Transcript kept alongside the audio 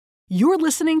You're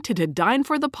listening to Dine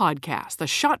for the Podcast, the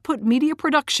Shot Put Media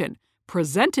production,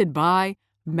 presented by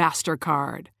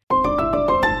MasterCard.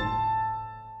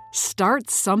 Start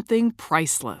something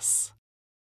priceless.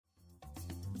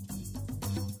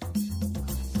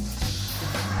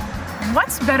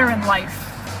 What's better in life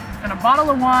than a bottle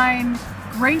of wine,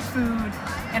 great food,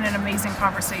 and an amazing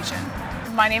conversation?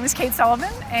 My name is Kate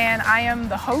Sullivan, and I am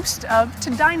the host of To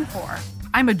Dine For.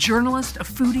 I'm a journalist, a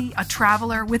foodie, a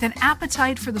traveler with an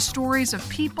appetite for the stories of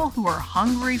people who are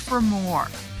hungry for more.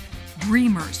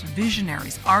 Dreamers,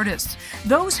 visionaries, artists,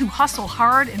 those who hustle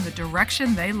hard in the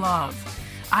direction they love.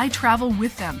 I travel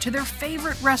with them to their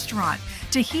favorite restaurant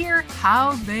to hear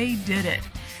how they did it.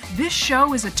 This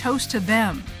show is a toast to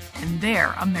them and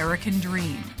their American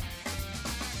dream.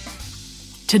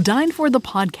 To Dine For the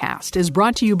Podcast is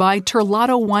brought to you by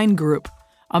Terlato Wine Group,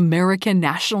 American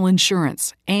National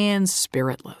Insurance, and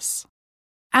Spiritless.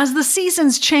 As the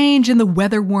seasons change and the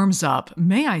weather warms up,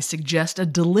 may I suggest a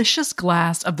delicious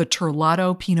glass of the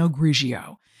Terlato Pinot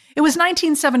Grigio. It was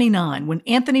 1979 when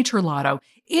Anthony Terlato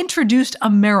introduced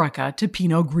America to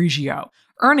Pinot Grigio,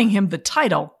 earning him the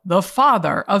title, the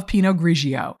father of Pinot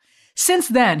Grigio. Since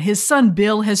then, his son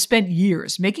Bill has spent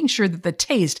years making sure that the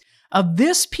taste of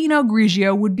this Pinot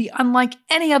Grigio would be unlike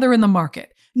any other in the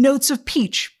market. Notes of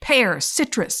peach, pear,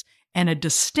 citrus, and a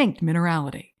distinct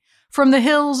minerality. From the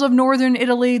hills of northern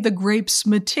Italy, the grapes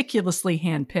meticulously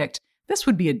handpicked. This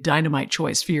would be a dynamite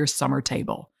choice for your summer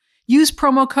table. Use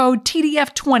promo code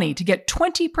TDF20 to get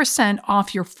 20%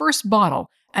 off your first bottle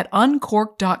at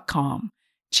uncorked.com.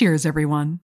 Cheers,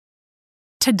 everyone.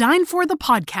 To Dine For the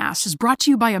Podcast is brought to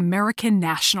you by American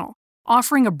National,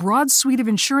 offering a broad suite of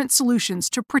insurance solutions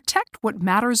to protect what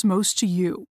matters most to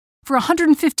you. For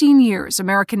 115 years,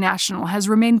 American National has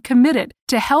remained committed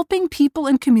to helping people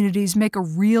and communities make a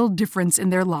real difference in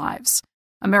their lives.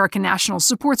 American National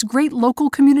supports great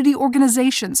local community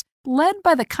organizations led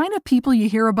by the kind of people you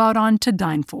hear about on To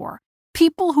Dine For.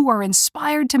 People who are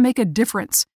inspired to make a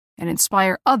difference and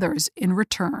inspire others in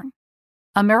return.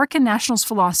 American National's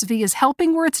philosophy is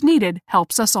helping where it's needed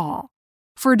helps us all.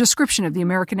 For a description of the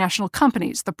American National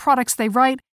companies, the products they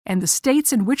write, and the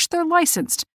states in which they're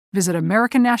licensed, visit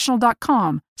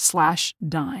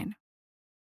americannational.com/dine.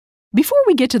 Before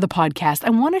we get to the podcast, I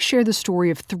want to share the story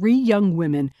of 3 young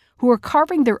women who are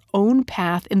carving their own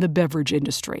path in the beverage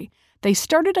industry. They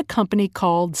started a company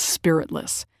called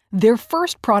Spiritless. Their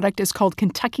first product is called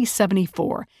Kentucky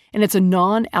 74, and it's a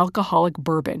non-alcoholic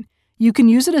bourbon. You can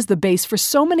use it as the base for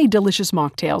so many delicious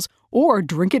mocktails, or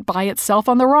drink it by itself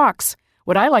on the rocks.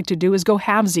 What I like to do is go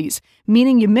halvesies,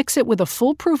 meaning you mix it with a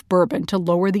foolproof bourbon to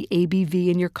lower the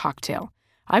ABV in your cocktail.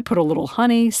 I put a little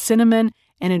honey, cinnamon,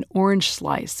 and an orange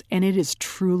slice, and it is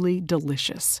truly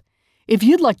delicious. If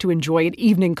you'd like to enjoy an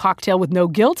evening cocktail with no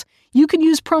guilt, you can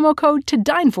use promo code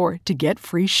TODINEFOR to get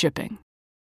free shipping.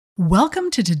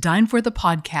 Welcome to Dine For the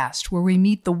Podcast, where we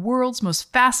meet the world's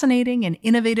most fascinating and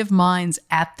innovative minds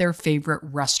at their favorite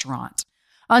restaurant.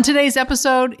 On today's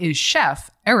episode is Chef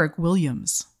Eric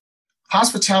Williams.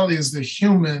 Hospitality is the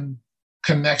human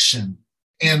connection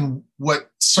and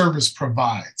what service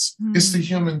provides. It's the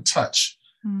human touch.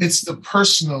 It's the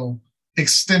personal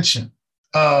extension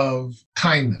of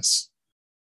kindness.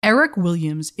 Eric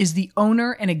Williams is the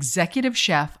owner and executive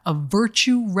chef of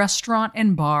Virtue Restaurant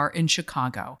and Bar in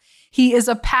Chicago. He is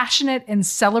a passionate and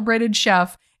celebrated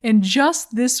chef, and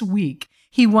just this week,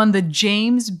 he won the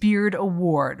James Beard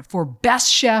Award for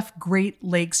Best Chef Great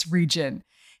Lakes Region.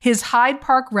 His Hyde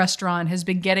Park restaurant has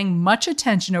been getting much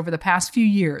attention over the past few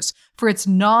years for its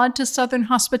nod to Southern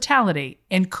hospitality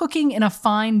and cooking in a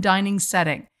fine dining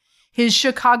setting. His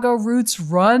Chicago roots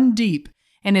run deep,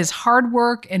 and his hard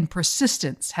work and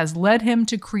persistence has led him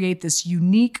to create this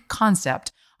unique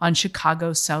concept on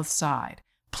Chicago's South Side.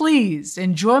 Please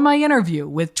enjoy my interview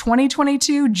with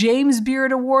 2022 James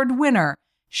Beard Award winner,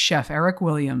 Chef Eric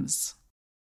Williams.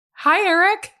 Hi,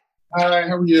 Eric. Hi,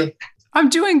 how are you? I'm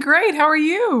doing great. How are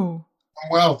you?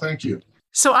 I'm well, thank you.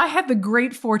 So I had the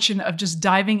great fortune of just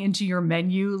diving into your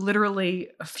menu literally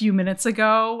a few minutes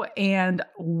ago, and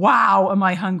wow, am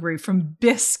I hungry. From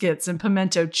biscuits and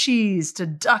pimento cheese to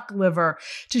duck liver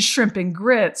to shrimp and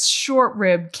grits, short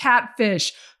rib,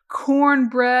 catfish,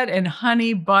 cornbread, and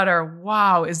honey butter.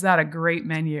 Wow, is that a great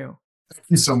menu?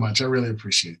 Thank you so much. I really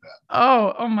appreciate that.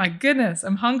 Oh my goodness.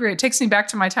 I'm hungry. It takes me back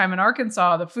to my time in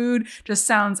Arkansas. The food just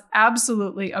sounds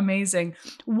absolutely amazing.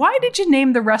 Why did you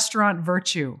name the restaurant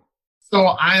Virtue? So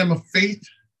I am a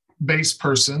faith-based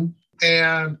person,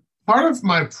 and part of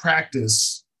my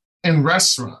practice in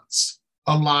restaurants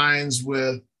aligns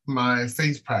with my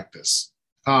faith practice.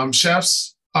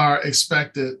 Chefs are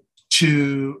expected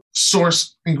to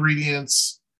source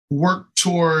ingredients work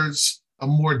towards a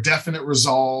more definite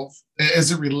resolve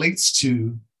as it relates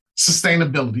to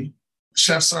sustainability.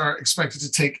 Chefs are expected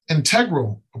to take an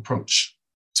integral approach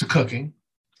to cooking.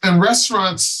 And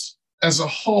restaurants as a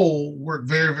whole work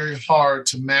very, very hard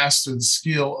to master the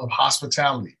skill of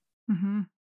hospitality,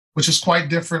 which is quite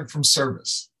different from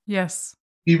service. Yes.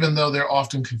 Even though they're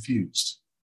often confused.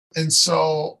 And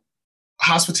so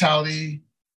hospitality,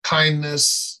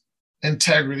 kindness,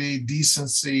 integrity,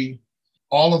 decency,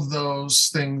 all of those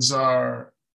things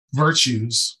are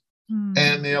virtues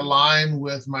and they align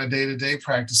with my day-to-day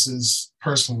practices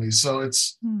personally. So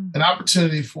it's an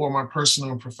opportunity for my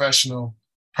personal and professional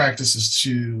practices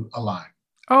to align.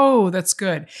 Oh, that's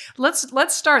good.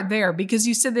 Let's start there, because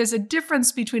you said there's a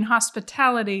difference between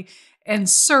hospitality and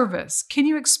service. Can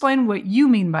you explain what you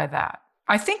mean by that?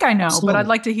 I think I know, Absolutely. But I'd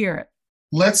like to hear it.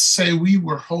 Let's say we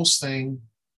were hosting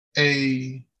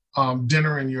a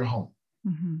dinner in your home.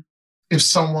 If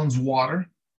someone's water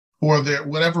or their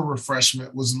whatever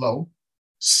refreshment was low,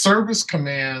 service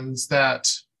commands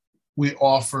that we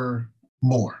offer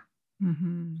more.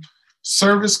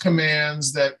 Service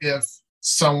commands that if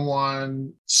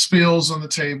someone spills on the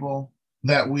table,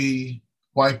 that we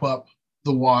wipe up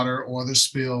the water or the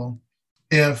spill.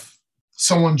 If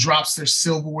someone drops their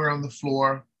silverware on the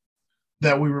floor,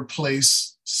 that we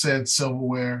replace said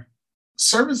silverware.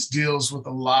 Service deals with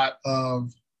a lot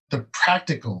of the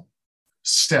practical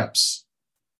steps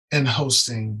in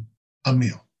hosting a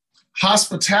meal.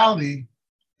 Hospitality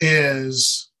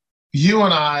is you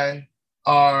and I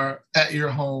are at your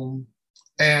home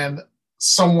and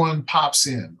someone pops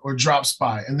in or drops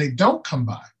by and they don't come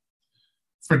by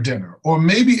for dinner. Or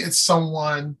maybe it's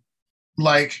someone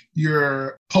like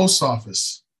your post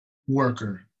office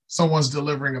worker, someone's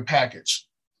delivering a package,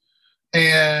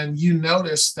 and you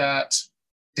notice that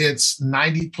it's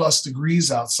 90 plus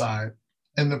degrees outside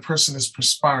and the person is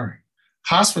perspiring.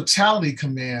 Hospitality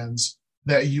commands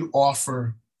that you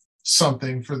offer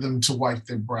something for them to wipe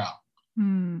their brow.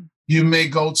 You may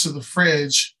go to the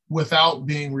fridge without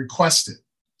being requested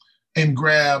and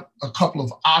grab a couple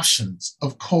of options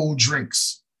of cold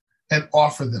drinks and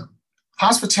offer them.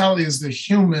 Hospitality is the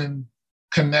human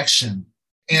connection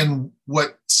and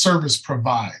what service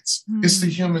provides. It's the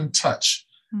human touch.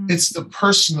 It's the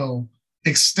personal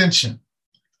extension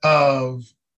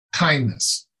of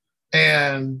kindness.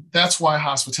 And that's why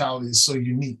hospitality is so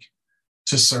unique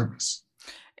to service.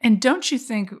 And don't you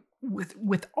think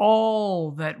with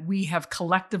all that we have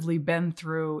collectively been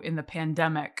through in the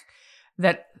pandemic,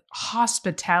 that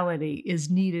hospitality is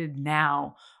needed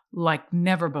now like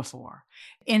never before?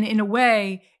 And in a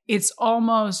way, it's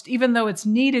almost, even though it's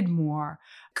needed more,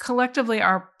 collectively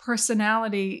our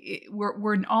personality,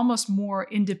 we're almost more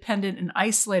independent and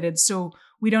isolated, so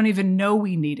we don't even know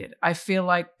we need it. I feel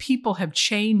like people have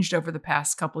changed over the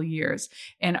past couple of years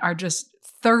and are just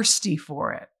thirsty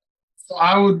for it. So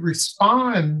I would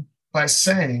respond by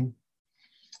saying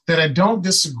that I don't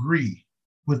disagree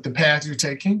with the path you're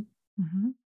taking.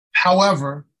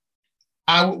 However,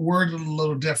 I would word it a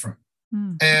little different.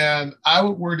 And I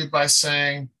would word it by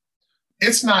saying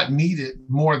it's not needed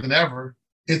more than ever.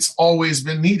 It's always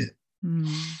been needed.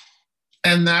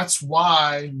 And that's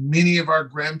why many of our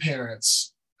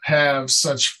grandparents have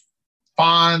such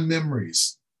fond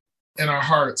memories in our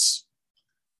hearts,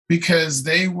 because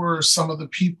they were some of the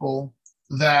people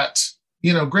that,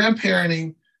 you know,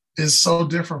 grandparenting is so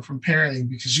different from parenting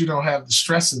because you don't have the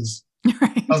stresses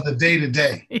of the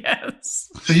day-to-day. Yes.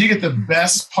 So you get the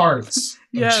best parts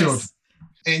of children. Yes.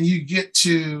 And you get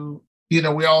to, you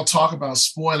know, we all talk about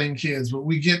spoiling kids, but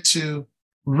we get to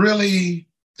really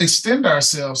extend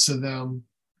ourselves to them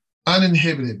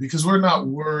uninhibited because we're not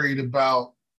worried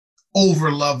about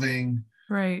over-loving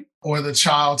or the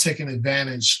child taking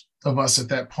advantage of us at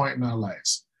that point in our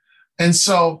lives. And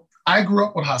so I grew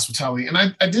up with hospitality and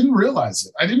I didn't realize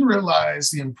it. I didn't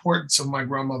realize the importance of my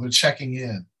grandmother checking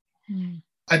in.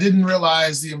 I didn't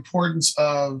realize the importance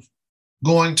of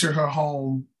going to her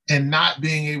home and not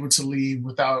being able to leave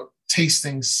without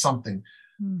tasting something.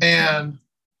 And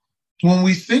when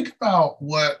we think about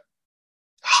what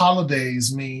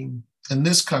holidays mean in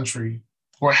this country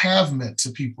or have meant to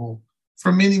people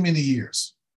for many, many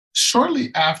years,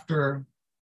 shortly after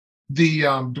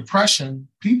the Depression,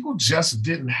 people just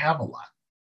didn't have a lot.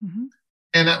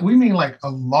 And we mean like a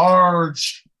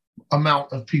large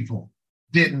amount of people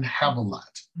didn't have a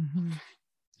lot.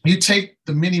 You take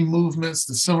the many movements,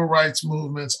 the civil rights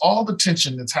movements, all the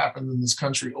tension that's happened in this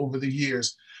country over the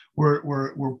years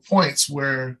were points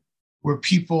where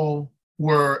people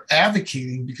were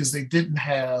advocating because they didn't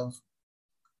have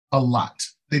a lot.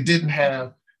 They didn't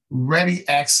have ready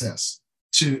access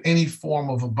to any form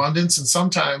of abundance, and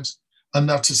sometimes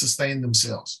enough to sustain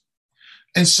themselves.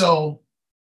 And so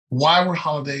why were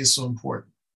holidays so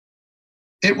important?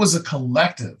 It was a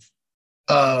collective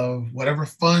of whatever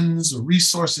funds or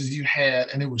resources you had,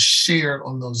 and it was shared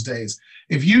on those days.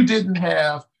 If you didn't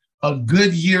have a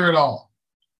good year at all,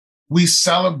 we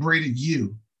celebrated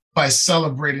you by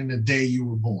celebrating the day you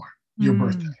were born, your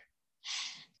birthday.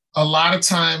 A lot of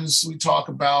times we talk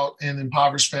about in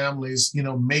impoverished families,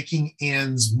 making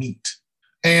ends meet.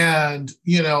 And,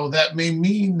 that may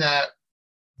mean that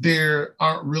there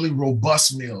aren't really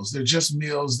robust meals. They're just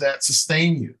meals that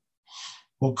sustain you.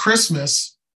 Well,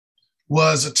 Christmas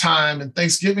was a time, and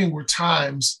Thanksgiving were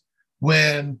times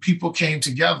when people came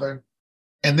together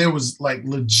and there was like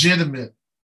legitimate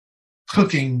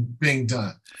cooking being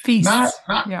done. Feasts.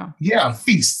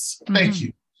 Feasts. Thank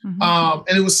you.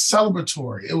 And it was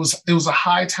celebratory. It was a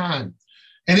high time.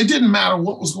 And it didn't matter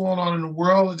what was going on in the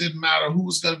world. It didn't matter who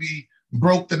was going to be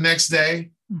broke the next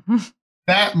day.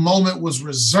 That moment was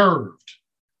reserved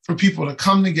for people to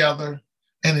come together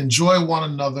and enjoy one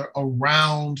another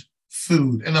around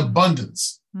food, an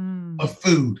abundance of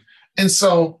food. And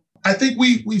so I think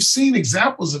we've seen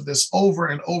examples of this over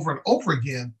and over and over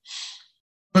again,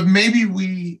 but maybe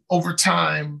we, over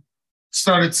time,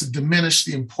 started to diminish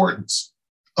the importance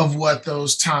of what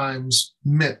those times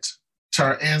meant to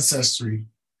our ancestry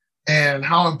and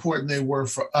how important they were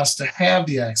for us to have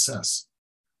the access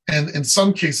and in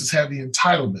some cases have the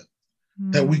entitlement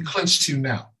that we clinch to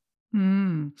now.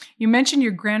 You mentioned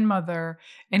your grandmother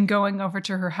and going over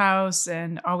to her house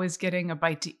and always getting a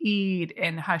bite to eat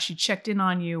and how she checked in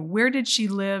on you. Where did she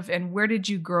live and where did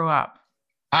you grow up?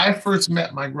 I first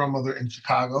met my grandmother in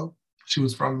Chicago. She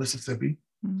was from Mississippi.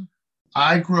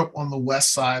 I grew up on the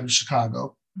west side of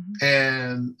Chicago,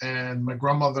 and my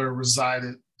grandmother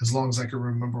resided, as long as I can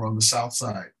remember, on the south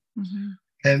side.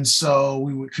 And so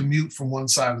we would commute from one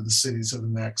side of the city to the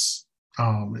next,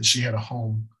 and she had a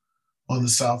home on the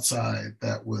south side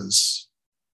that was,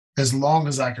 as long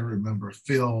as I can remember,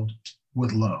 filled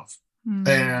with love.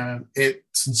 And it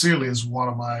sincerely is one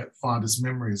of my fondest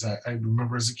memories. I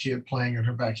remember as a kid playing in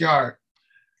her backyard.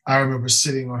 I remember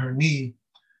sitting on her knee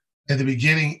at the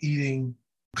beginning eating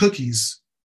cookies,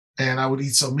 and I would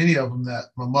eat so many of them that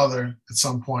my mother at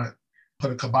some point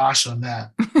put a kibosh on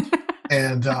that.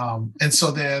 And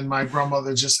so then my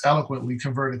grandmother just eloquently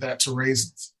converted that to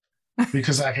raisins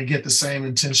because I could get the same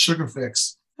intense sugar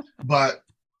fix, but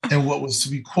in what was to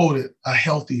be quoted, a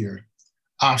healthier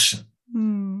option.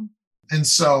 And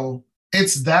so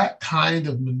it's that kind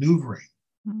of maneuvering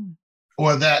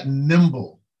or that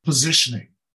nimble positioning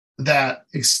that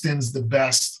extends the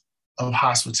best of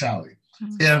hospitality.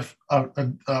 If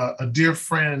a dear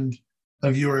friend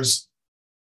of yours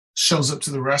shows up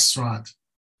to the restaurant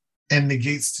and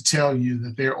negates to tell you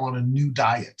that they're on a new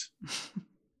diet,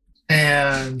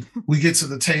 and we get to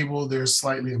the table, they're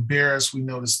slightly embarrassed, we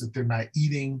notice that they're not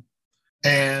eating,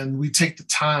 and we take the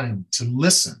time to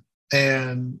listen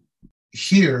and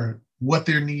hear what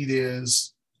their need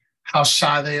is, how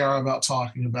shy they are about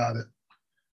talking about it,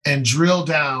 and drill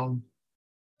down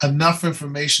enough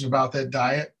information about that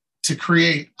diet to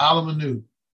create a la minute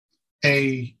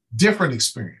a different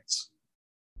experience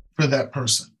for that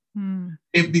person.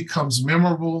 It becomes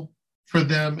memorable for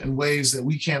them in ways that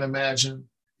we can't imagine.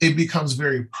 It becomes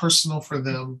very personal for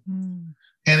them.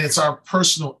 And it's our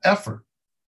personal effort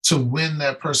to win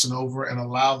that person over and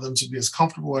allow them to be as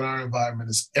comfortable in our environment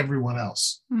as everyone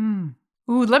else. Ooh,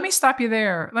 let me stop you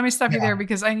there. Let me stop you there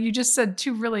because you just said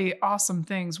two really awesome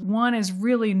things. One is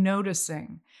really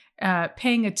noticing,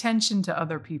 paying attention to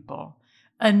other people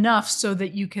enough so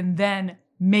that you can then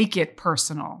make it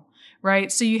personal,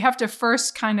 right? So you have to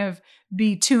first kind of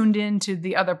be tuned into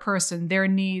the other person, their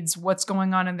needs, what's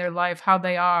going on in their life, how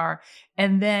they are.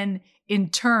 And then in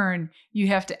turn, you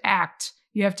have to act.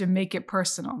 You have to make it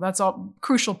personal. That's all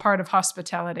crucial part of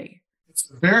hospitality. It's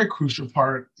a very crucial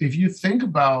part. If you think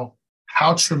about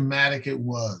how traumatic it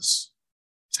was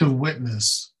to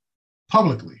witness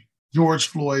publicly George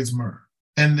Floyd's murder,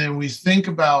 and then we think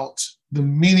about the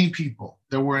many people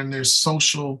that were in their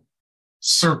social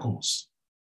circles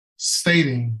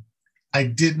stating, I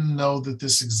didn't know that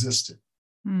this existed.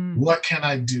 What can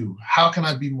I do? How can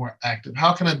I be more active?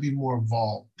 How can I be more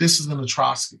involved? This is an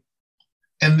atrocity.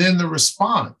 And then the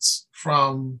response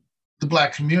from the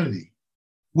Black community,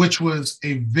 which was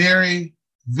a very,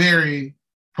 very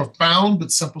profound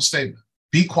but simple statement.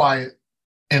 Be quiet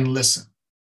and listen.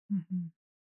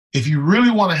 If you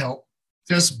really want to help,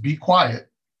 just be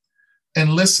quiet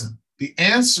and listen. The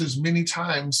answers many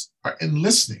times are in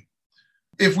listening.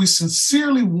 If we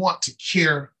sincerely want to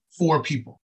care for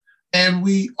people And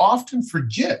we often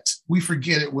forget. We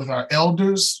forget it with our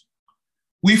elders.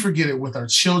 We forget it with our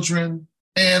children.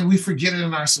 And we forget it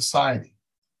in our society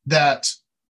that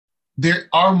there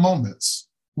are moments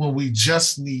when we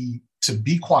just need to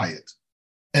be quiet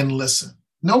and listen.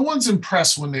 No one's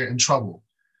impressed when they're in trouble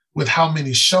with how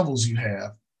many shovels you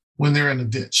have when they're in a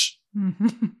ditch,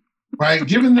 right?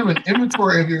 Giving them an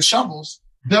inventory of your shovels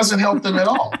doesn't help them at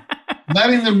all.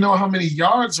 Letting them know how many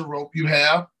yards of rope you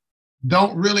have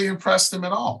don't really impress them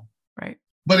at all. Right.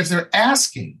 But if they're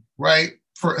asking, right,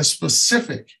 for a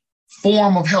specific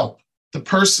form of help, the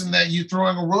person that you're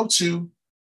throwing a rope to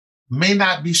may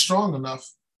not be strong enough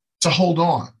to hold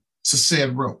on to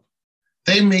said rope.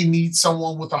 They may need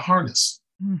someone with a harness.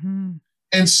 Mm-hmm.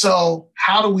 And so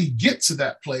how do we get to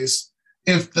that place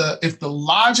if the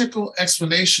logical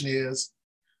explanation is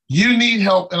you need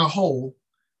help in a hole,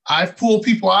 I've pulled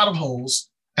people out of holes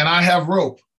and I have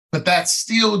rope, but that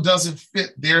still doesn't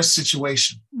fit their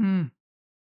situation. Mm.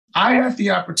 I have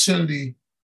the opportunity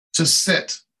to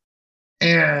sit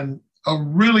in a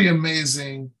really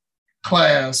amazing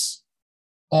class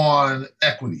on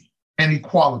equity and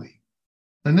equality.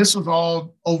 And this was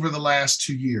all over the last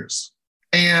 2 years.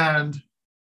 And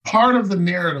part of the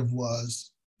narrative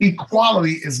was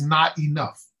equality is not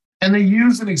enough. And they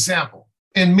used an example.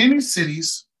 In many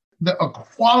cities, the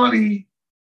equality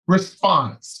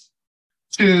response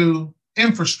to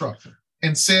infrastructure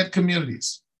in said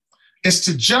communities is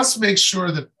to just make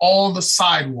sure that all the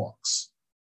sidewalks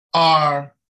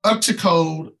are up to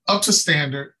code, up to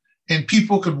standard, and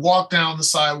people could walk down the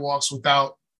sidewalks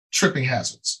without tripping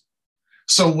hazards.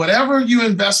 So whatever you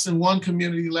invest in one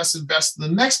community, let's invest in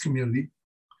the next community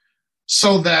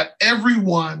so that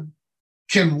everyone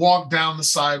can walk down the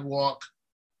sidewalk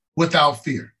without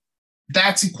fear.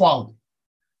 That's equality.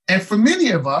 And for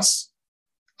many of us,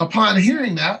 upon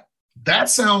hearing that, that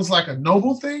sounds like a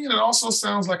noble thing, and it also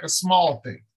sounds like a small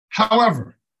thing.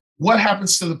 However, what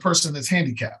happens to the person that's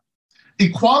handicapped?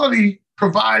 Equality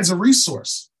provides a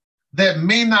resource that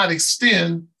may not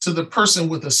extend to the person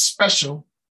with a special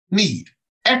need.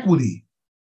 Equity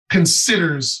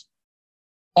considers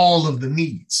all of the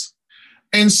needs.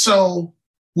 And so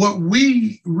what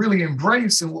we really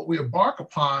embrace and what we embark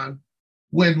upon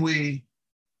when we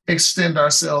extend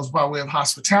ourselves by way of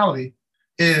hospitality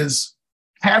is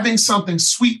having something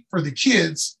sweet for the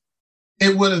kids.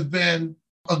 It would have been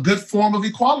a good form of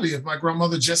equality if my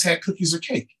grandmother just had cookies or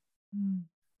cake. Mm.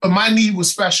 But my need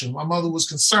was special. My mother was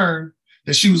concerned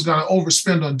that she was going to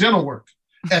overspend on dental work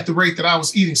at the rate that I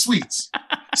was eating sweets.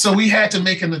 So we had to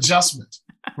make an adjustment,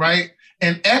 right?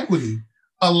 And equity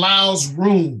allows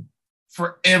room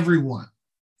for everyone,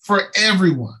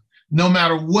 no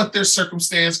matter what their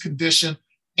circumstance, condition,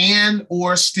 and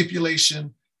or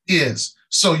stipulation is.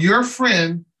 So your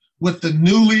friend with the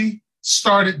newly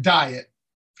started diet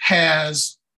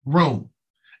has room.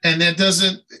 And that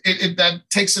that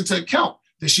takes into account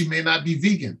that she may not be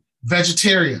vegan,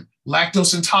 vegetarian,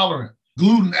 lactose intolerant,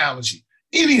 gluten allergy,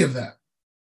 any of that.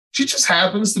 She just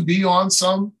happens to be on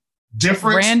some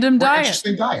different, random diet.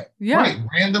 Interesting diet. Yeah. Right,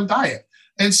 random diet.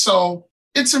 And so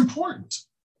it's important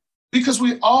because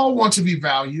we all want to be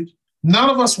valued. None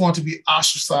of us want to be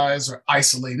ostracized or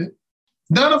isolated.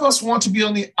 None of us want to be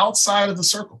on the outside of the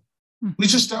circle. Mm-hmm. We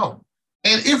just don't.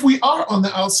 And if we are on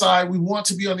the outside, we want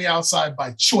to be on the outside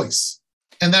by choice.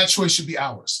 And that choice should be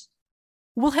ours.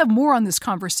 We'll have more on this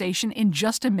conversation in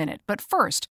just a minute. But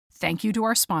first, thank you to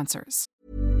our sponsors.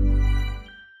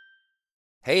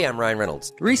 Hey, I'm Ryan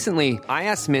Reynolds. Recently, I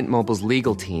asked Mint Mobile's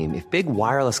legal team if big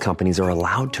wireless companies are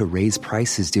allowed to raise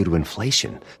prices due to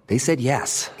inflation. They said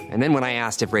yes. And then when I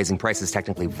asked if raising prices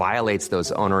technically violates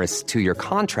those onerous 2-year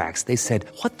contracts, they said,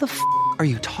 "What the f*** are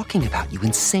you talking about, you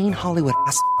insane Hollywood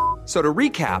ass f- So to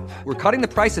recap, we're cutting the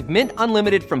price of Mint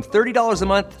Unlimited from $30 a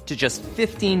month to just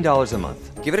 $15 a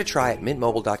month. Give it a try at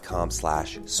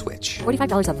mintmobile.com/switch.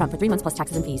 $45 up front for 3 months plus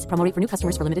taxes and fees. Promo rate for new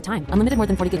customers for limited time. Unlimited more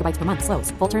than 40 gigabytes per month. Slows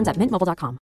full terms at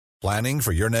mintmobile.com. Planning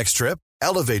for your next trip?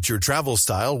 Elevate your travel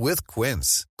style with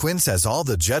Quince. Quince has all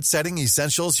the jet-setting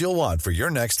essentials you'll want for your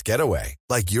next getaway,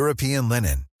 like European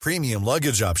linen, premium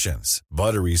luggage options,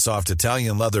 buttery soft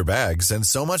Italian leather bags, and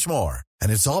so much more.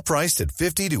 And it's all priced at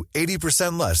 50 to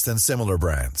 80% less than similar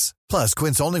brands. Plus,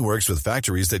 Quince only works with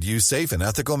factories that use safe and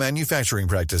ethical manufacturing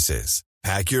practices.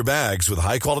 Pack your bags with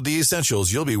high-quality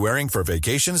essentials you'll be wearing for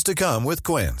vacations to come with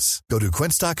Quince. Go to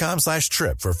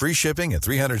quince.com/trip for free shipping and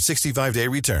 365-day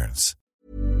returns.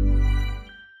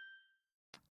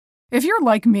 If you're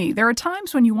like me, there are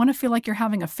times when you want to feel like you're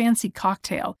having a fancy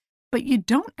cocktail, but you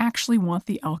don't actually want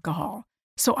the alcohol.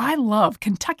 So I love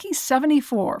Kentucky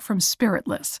 74 from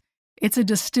Spiritless. It's a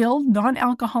distilled,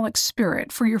 non-alcoholic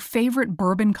spirit for your favorite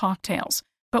bourbon cocktails,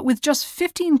 but with just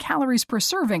 15 calories per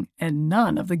serving and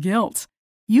none of the guilt.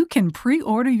 You can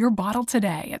pre-order your bottle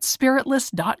today at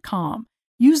spiritless.com.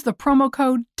 Use the promo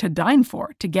code TODINEFOR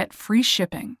to get free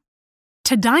shipping.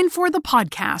 To Dine For the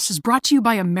podcast is brought to you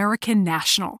by American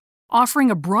National,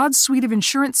 offering a broad suite of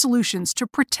insurance solutions to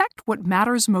protect what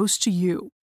matters most to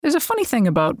you. There's a funny thing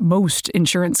about most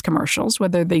insurance commercials,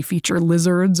 whether they feature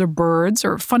lizards or birds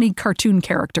or funny cartoon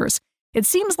characters. It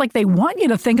seems like they want you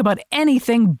to think about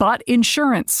anything but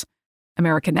insurance.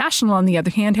 American National, on the other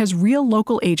hand, has real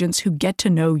local agents who get to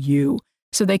know you,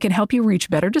 so they can help you reach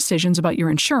better decisions about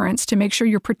your insurance to make sure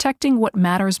you're protecting what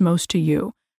matters most to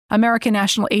you. American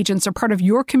National agents are part of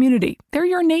your community. They're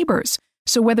your neighbors.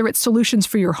 So whether it's solutions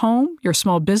for your home, your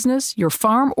small business, your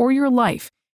farm, or your life,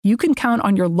 you can count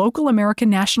on your local American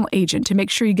National agent to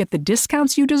make sure you get the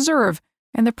discounts you deserve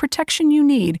and the protection you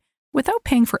need without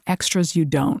paying for extras you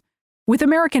don't. With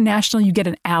American National, you get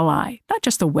an ally, not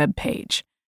just a web page.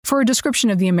 For a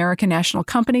description of the American National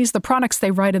companies, the products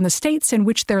they write, in the states in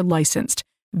which they're licensed,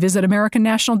 visit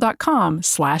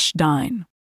americannational.com/dine.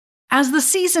 As the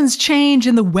seasons change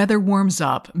and the weather warms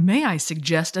up, may I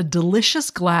suggest a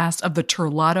delicious glass of the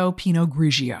Terlato Pinot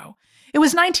Grigio. It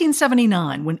was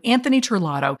 1979 when Anthony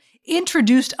Terlato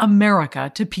introduced America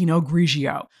to Pinot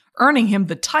Grigio, earning him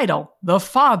the title, the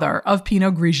father of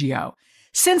Pinot Grigio.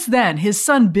 Since then, his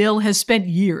son Bill has spent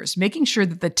years making sure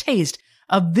that the taste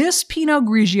of this Pinot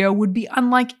Grigio would be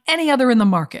unlike any other in the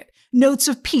market. Notes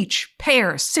of peach,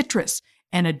 pear, citrus,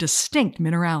 and a distinct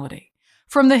minerality.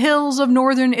 From the hills of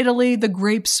northern Italy, the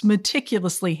grapes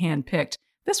meticulously handpicked,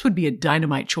 this would be a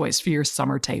dynamite choice for your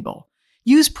summer table.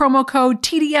 Use promo code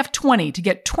TDF20 to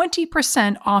get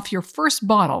 20% off your first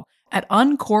bottle at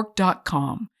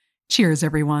uncorked.com. Cheers,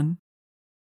 everyone.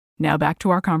 Now back to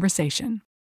our conversation.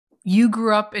 You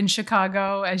grew up in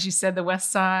Chicago, as you said, the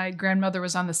West Side. Grandmother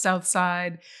was on the South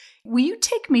Side. Will you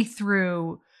take me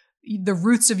through the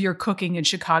roots of your cooking in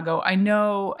Chicago? I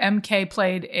know MK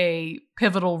played a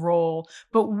pivotal role,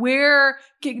 but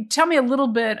tell me a little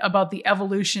bit about the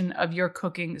evolution of your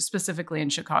cooking specifically in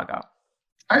Chicago.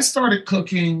 I started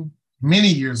cooking many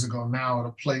years ago now at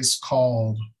a place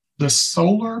called the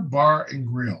Solar Bar and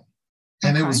Grill.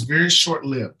 And It was very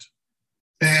short-lived.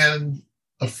 And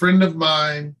a friend of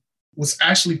mine was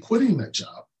actually quitting that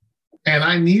job. And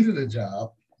I needed a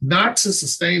job, not to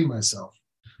sustain myself,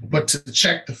 but to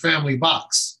check the family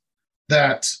box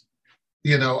that,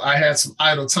 I had some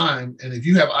idle time. And if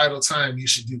you have idle time, you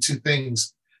should do two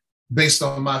things based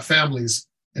on my family's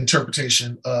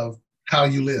interpretation of how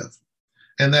you live.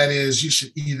 And that is, you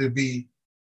should either be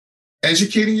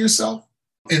educating yourself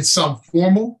in some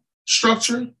formal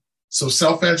structure. So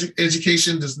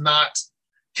self-education does not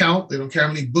count. They don't care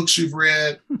how many books you've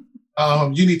read.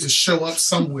 You need to show up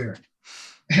somewhere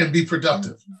and be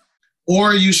productive.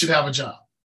 Or you should have a job.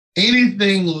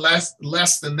 Anything less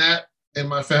than that, in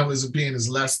my family's opinion, is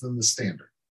less than the standard.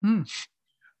 And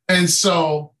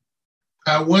so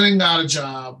I went and got a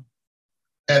job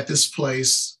at this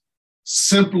place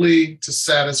simply to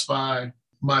satisfy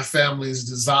my family's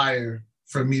desire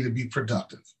for me to be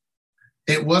productive.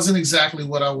 It wasn't exactly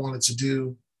what I wanted to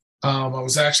do. I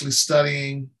was actually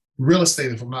studying real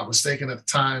estate, if I'm not mistaken, at the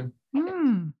time.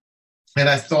 And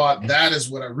I thought that is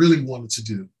what I really wanted to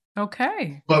do.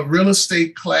 Okay. But real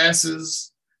estate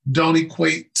classes don't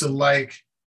equate to like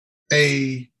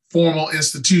a formal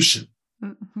institution.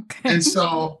 Okay. And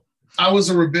so I was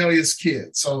a rebellious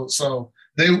kid. So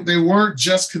they weren't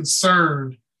just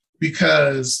concerned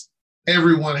because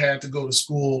everyone had to go to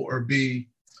school or be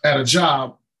at a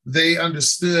job. They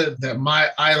understood that my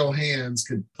idle hands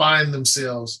could find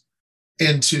themselves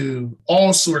into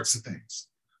all sorts of things.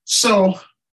 So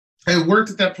I worked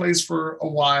at that place for a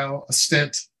while, a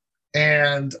stint,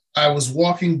 and I was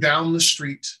walking down the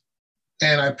street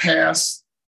and I passed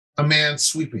a man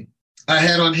sweeping. I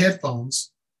had on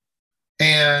headphones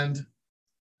and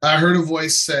I heard a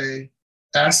voice say,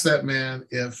 "Ask that man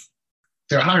if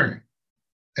they're hiring."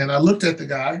 And I looked at the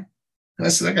guy and I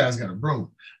said, "That guy's got a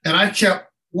broom." And I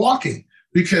kept walking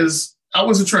because I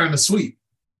wasn't trying to sweep.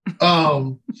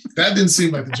 That didn't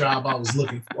seem like the job I was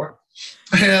looking for.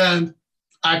 And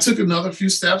I took another few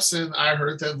steps and I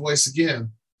heard that voice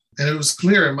again. And it was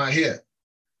clear in my head.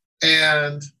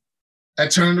 And I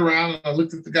turned around and I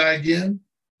looked at the guy again.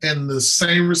 And the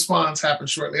same response happened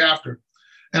shortly after.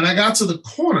 And I got to the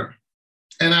corner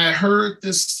and I heard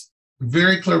this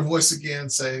very clear voice again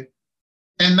say,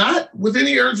 and not with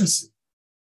any urgency,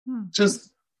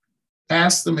 just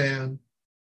ask the man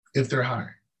if they're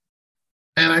hiring.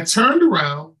 And I turned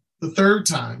around the third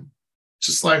time,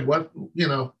 just like, what,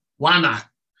 why not?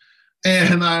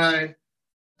 And I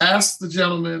asked the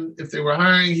gentleman if they were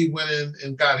hiring. He went in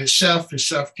and got his chef. His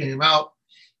chef came out.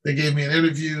 They gave me an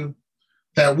interview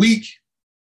that week.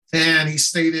 And he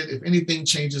stated, if anything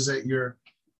changes at your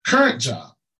current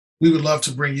job, we would love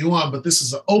to bring you on, but this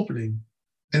is an opening.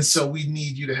 And so we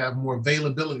need you to have more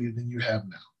availability than you have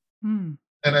now. Mm.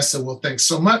 And I said, well, thanks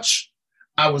so much.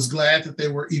 I was glad that they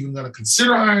were even going to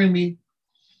consider hiring me.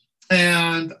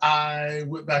 And I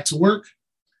went back to work.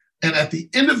 And at the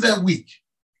end of that week,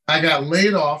 I got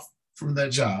laid off from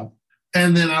that job.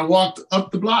 And then I walked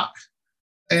up the block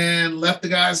and let the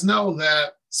guys know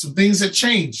that some things had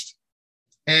changed.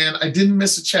 And I didn't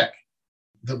miss a check.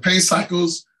 The pay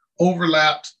cycles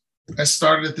overlapped. I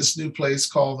started at this new place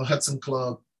called the Hudson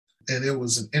Club, and it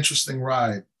was an interesting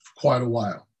ride for quite a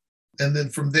while. And then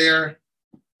from there,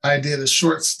 I did a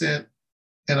short stint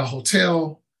in a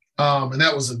hotel, and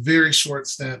that was a very short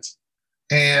stint.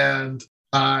 And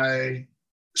I,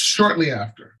 shortly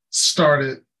after,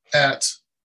 started at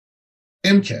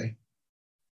MK,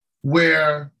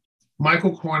 where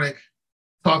Michael Cornick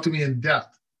talked to me in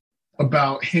depth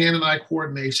about hand and eye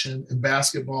coordination in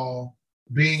basketball,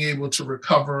 being able to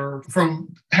recover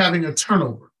from having a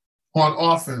turnover on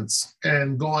offense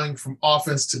and going from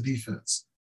offense to defense.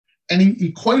 And he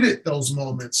equated those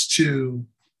moments to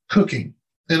cooking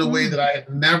in a way that I had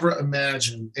never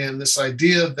imagined. And this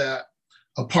idea that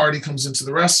a party comes into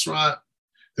the restaurant,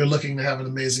 they're looking to have an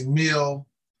amazing meal.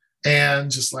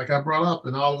 And just like I brought up,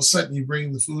 and all of a sudden you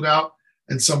bring the food out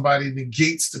and somebody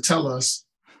negates to tell us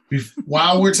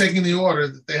while we're taking the order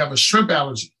that they have a shrimp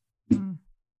allergy.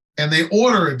 And they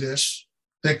order a dish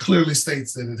that clearly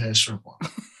states that it has shrimp on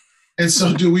it. And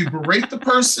so do we berate the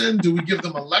person? Do we give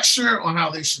them a lecture on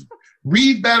how they should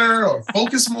read better or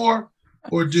focus more?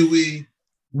 Or do we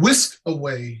whisk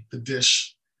away the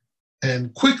dish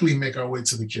and quickly make our way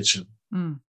to the kitchen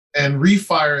and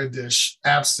refire a dish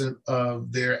absent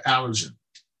of their allergen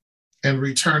and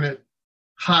return it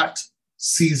hot,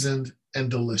 seasoned, and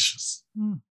delicious?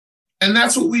 And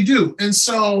that's what we do. And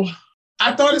so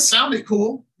I thought it sounded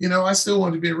cool. You know, I still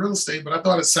wanted to be in real estate, but I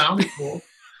thought it sounded cool.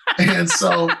 And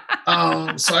so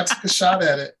I took a shot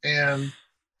at it. And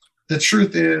the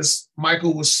truth is,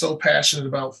 Michael was so passionate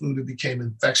about food, it became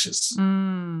infectious.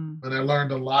 And I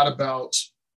learned a lot about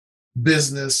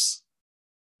business.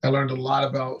 I learned a lot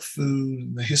about food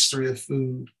and the history of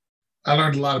food. I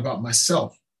learned a lot about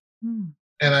myself.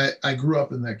 And I grew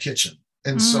up in that kitchen.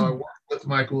 And so I worked with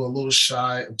Michael a little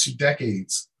shy of 2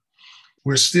 decades.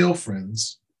 We're still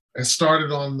friends. I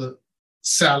started on the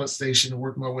salad station and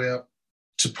worked my way up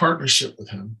to partnership with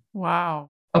him. Wow.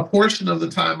 A portion of the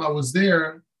time I was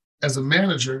there as a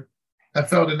manager, I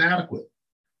felt inadequate.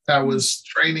 I was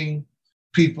training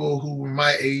people who were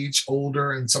my age,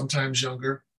 older and sometimes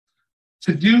younger,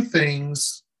 to do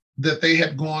things that they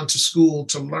had gone to school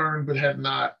to learn but had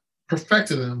not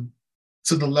perfected them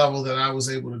to the level that I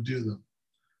was able to do them.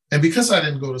 And because I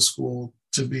didn't go to school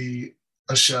to be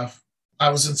a chef, I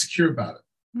was insecure about it.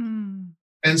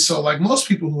 And so like most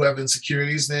people who have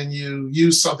insecurities, then you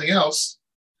use something else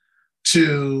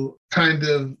to kind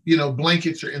of,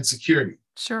 blanket your insecurity.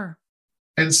 Sure.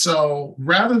 And so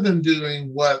rather than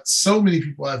doing what so many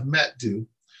people I've met do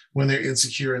when they're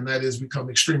insecure, and that is become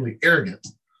extremely arrogant,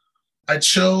 I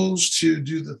chose to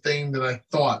do the thing that I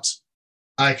thought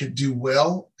I could do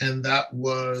well, and that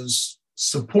was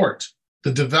support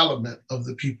the development of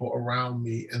the people around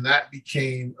me. And that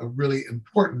became a really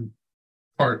important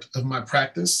part of my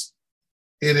practice.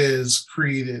 It has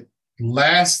created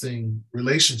lasting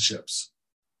relationships.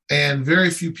 And very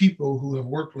few people who have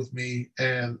worked with me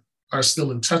and are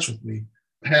still in touch with me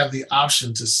have the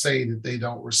option to say that they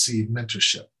don't receive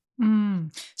mentorship.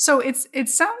 So it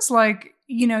sounds like,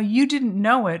 you didn't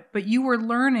know it, but you were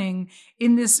learning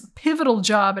in this pivotal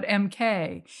job at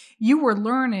MK. You were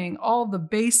learning all the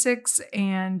basics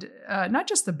and not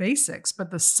just the basics, but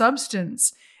the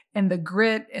substance and the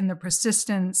grit and the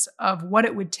persistence of what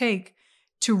it would take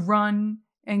to run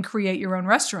and create your own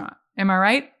restaurant. Am I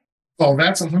right? Oh,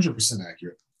 that's 100%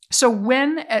 accurate. So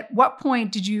at what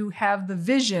point did you have the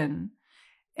vision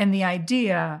and the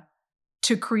idea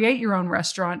to create your own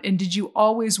restaurant? And did you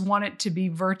always want it to be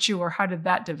Virtue, or how did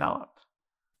that develop?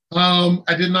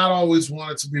 I did not always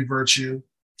want it to be Virtue.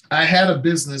 I had a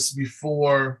business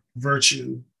before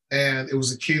Virtue, and it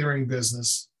was a catering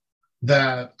business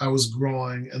that I was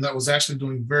growing and that was actually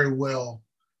doing very well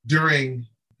during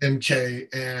MK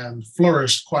and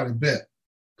flourished quite a bit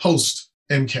post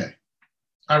MK.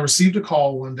 I received a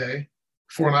call one day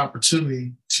for an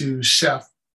opportunity to chef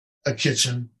a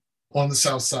kitchen on the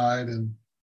South Side. And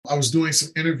I was doing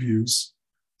some interviews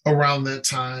around that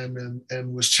time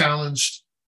and was challenged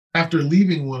after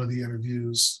leaving one of the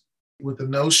interviews with the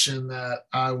notion that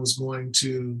I was going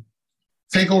to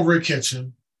take over a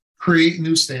kitchen, create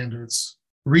new standards,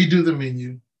 redo the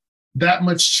menu. That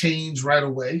much change right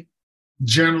away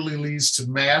generally leads to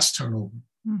mass turnover,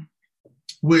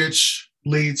 which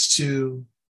leads to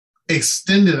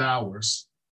extended hours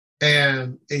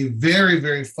and a very,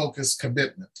 very focused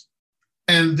commitment.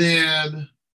 And then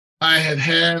I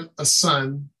had a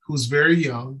son who was very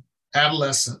young,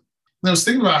 adolescent. And I was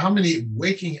thinking about how many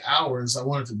waking hours I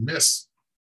wanted to miss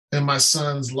in my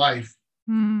son's life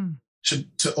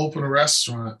to open a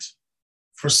restaurant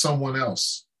for someone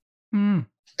else.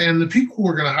 And the people who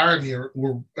were going to hire me are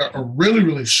really,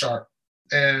 really sharp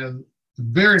and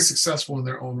very successful in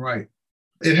their own right.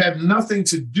 It had nothing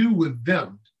to do with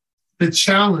them. The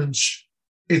challenge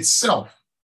itself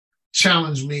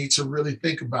challenged me to really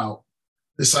think about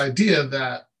this idea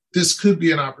that this could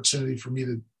be an opportunity for me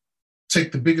to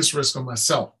take the biggest risk on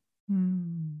myself,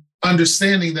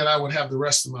 understanding that I would have the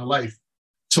rest of my life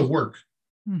to work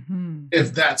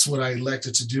if that's what I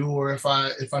elected to do, or if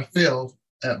I failed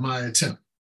at my attempt.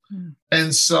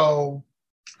 And so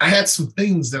I had some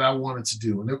things that I wanted to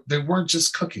do, and they weren't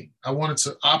just cooking. I wanted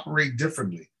to operate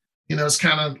differently. You know, it's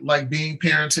kind of like being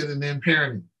parented and then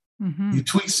parenting. You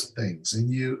tweak some things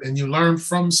and you learn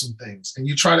from some things and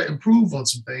you try to improve on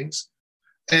some things.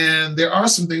 And there are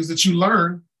some things that you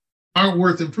learn aren't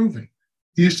worth improving.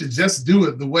 You should just do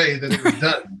it the way that it was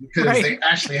done because they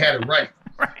actually had it right.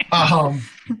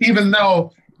 Even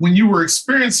though when you were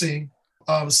experiencing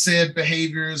said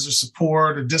behaviors or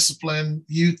support or discipline,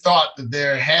 you thought that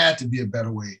there had to be a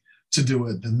better way to do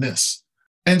it than this.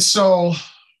 And so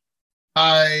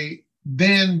I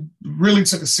then really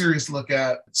took a serious look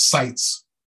at sites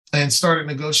and started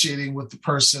negotiating with the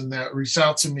person that reached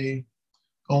out to me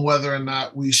on whether or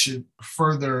not we should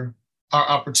further our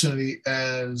opportunity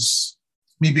as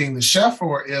me being the chef,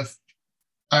 or if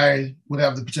I would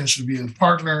have the potential to be a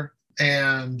partner.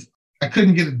 And I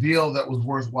couldn't get a deal that was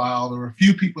worthwhile. There were a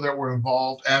few people that were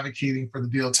involved advocating for the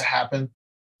deal to happen.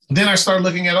 Then I started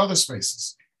looking at other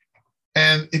spaces,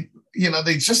 and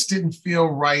they just didn't feel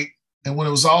right. And when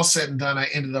it was all said and done, I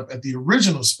ended up at the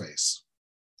original space,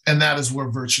 and that is where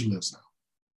Virtue lives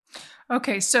now.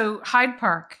 Okay, so Hyde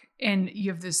Park, and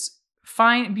you have this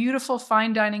beautiful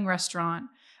fine dining restaurant,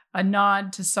 a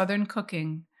nod to Southern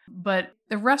cooking, but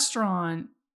the restaurant,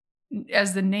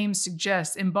 as the name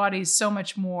suggests, embodies so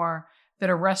much more than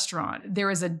a restaurant.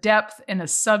 There is a depth and a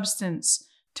substance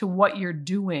to what you're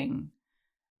doing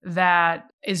that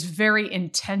is very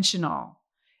intentional.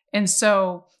 And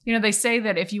so, they say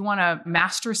that if you want to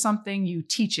master something, you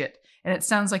teach it. And it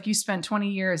sounds like you spent 20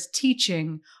 years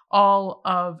teaching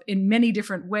in many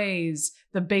different ways,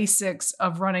 the basics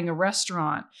of running a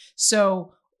restaurant.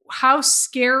 So how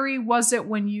scary was it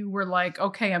when you were like,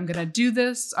 okay, I'm going to do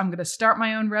this, I'm going to start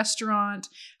my own restaurant?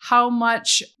 How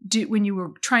much when you were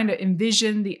trying to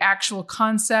envision the actual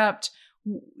concept,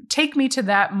 take me to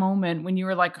that moment when you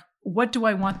were like, what do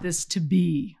I want this to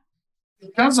be?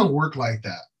 It doesn't work like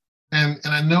that. And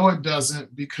I know it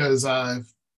doesn't because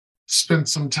I've spent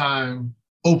some time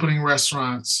opening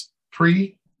restaurants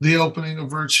pre the opening of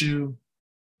Virtue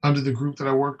under the group that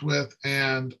I worked with,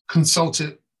 and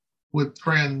consulted with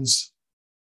friends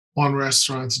on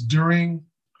restaurants during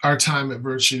our time at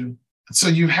Virtue. So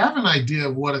you have an idea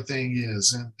of what a thing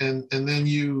is. And then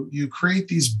you create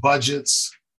these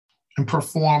budgets and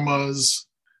performas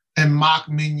and mock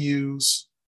menus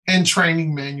and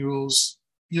training manuals.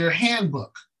 Your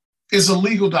handbook is a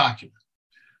legal document.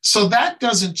 So that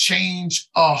doesn't change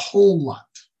a whole lot,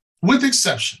 with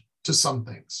exception to some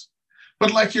things.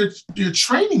 But like your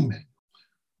training manual,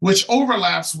 which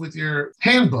overlaps with your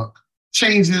handbook,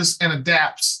 changes and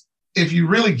adapts if you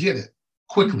really get it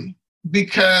quickly,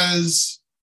 because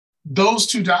those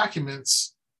two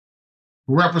documents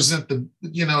represent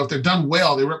if they're done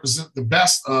well, they represent the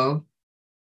best of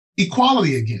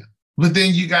equality again. But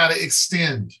then you got to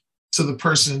extend to the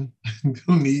person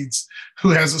who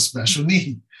has a special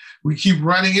need. We keep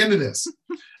running into this.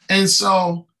 And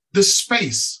so the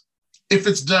space, if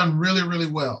it's done really, really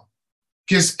well,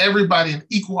 gives everybody an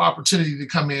equal opportunity to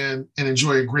come in and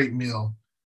enjoy a great meal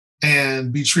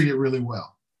and be treated really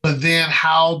well. But then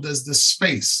how does the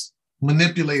space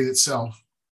manipulate itself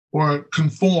or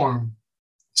conform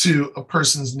to a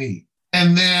person's need?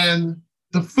 And then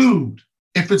the food,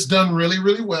 if it's done really,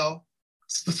 really well,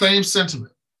 it's the same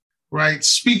sentiment, right?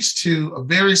 Speaks to a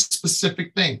very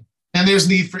specific thing, and there's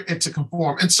need for it to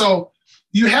conform. And so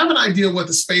you have an idea what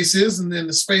the space is, and then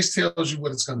the space tells you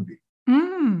what it's going to be.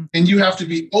 And you have to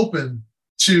be open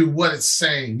to what it's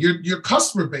saying. Your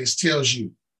customer base tells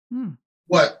you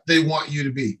what they want you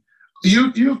to be.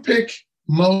 You pick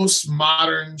most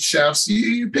modern chefs.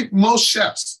 You pick most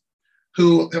chefs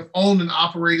who have owned and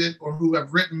operated or who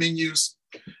have written menus.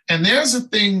 And there's a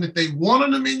thing that they want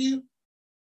on the menu,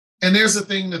 and there's a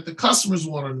thing that the customers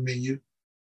want on the menu.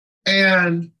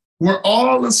 And we're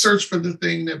all in search for the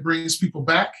thing that brings people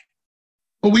back.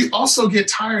 But we also get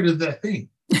tired of that thing.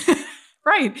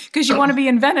 Right, because you want to be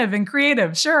inventive and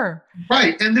creative, sure.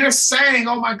 Right, and they're saying,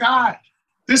 oh my God,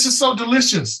 this is so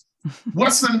delicious.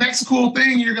 What's the next cool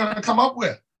thing you're going to come up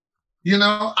with? You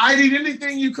know, I'd eat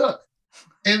anything you cook.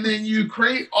 And then you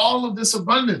create all of this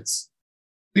abundance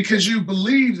because you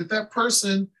believe that that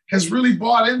person has really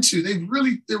bought into,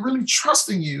 they're really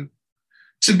trusting you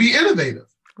to be innovative.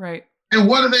 Right. And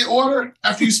what do they order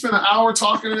after you spend an hour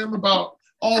talking to them about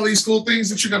all these cool things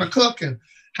that you're going to cook and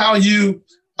how you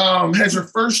had your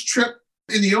first trip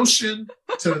in the ocean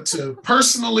to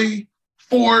personally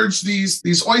forge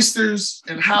these oysters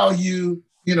and how you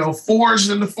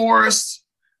foraged in the forest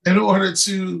in order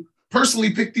to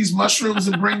personally pick these mushrooms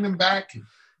and bring them back. And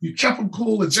you kept them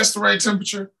cool at just the right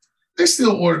temperature. They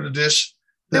still order the dish.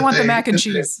 They want the mac and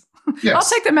cheese. Yes. I'll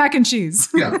take the mac and cheese.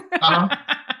 Yeah.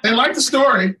 They like the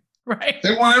story. Right.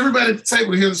 They want everybody at the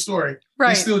table to hear the story.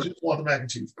 Right. They still just want the mac and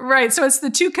cheese. Right. So it's the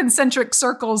two concentric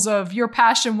circles of your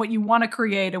passion, what you want to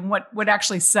create, and what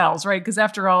actually sells, right? Because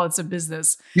after all, it's a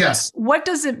business. Yes. What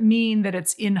does it mean that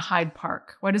it's in Hyde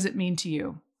Park? What does it mean to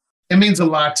you? It means a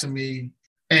lot to me.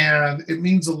 And it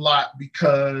means a lot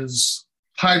because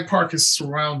Hyde Park is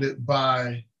surrounded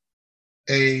by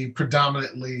a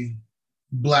predominantly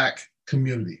Black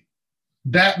community.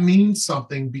 That means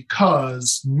something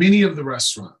because many of the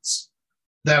restaurants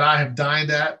that I have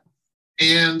dined at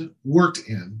and worked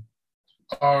in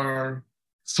are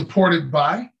supported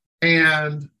by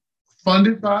and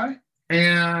funded by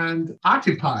and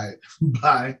occupied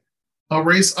by a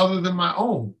race other than my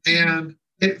own. And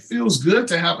it feels good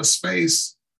to have a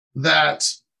space that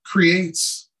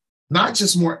creates not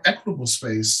just more equitable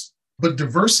space, but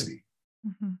diversity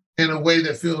in a way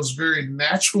that feels very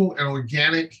natural and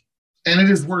organic. And it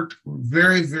has worked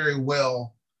very, very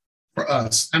well for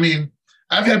us. I mean,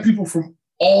 I've had people from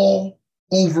all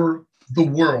over the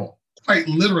world, quite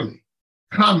literally,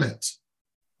 comment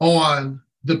on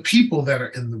the people that are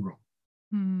in the room.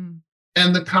 Mm.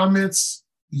 And the comments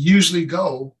usually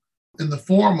go in the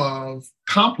form of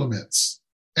compliments.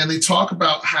 And they talk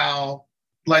about how,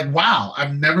 like, wow,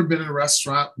 I've never been in a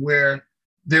restaurant where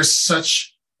there's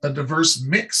such a diverse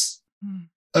mix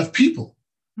of people.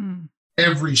 Mm.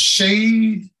 Every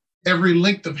shade, every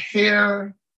length of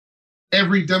hair,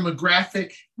 every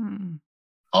demographic,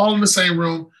 all in the same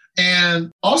room.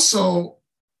 And also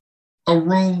a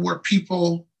room where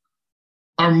people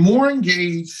are more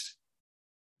engaged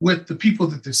with the people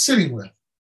that they're sitting with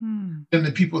than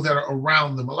the people that are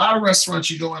around them. A lot of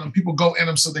restaurants you go in and people go in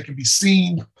them so they can be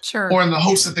seen, sure, or in the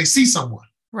hopes that they see someone.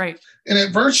 Right. And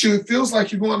at Virtue, it feels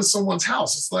like you're going to someone's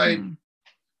house. It's like,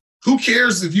 who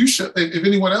cares if if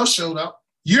anyone else showed up?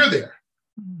 You're there.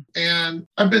 And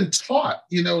I've been taught,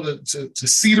 to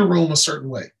seat a room a certain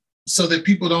way so that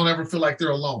people don't ever feel like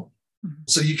they're alone.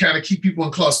 So you kind of keep people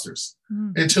in clusters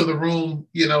until the room,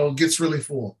 gets really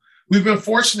full. We've been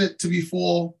fortunate to be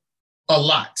full a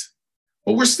lot,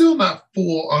 but we're still not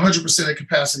full 100% at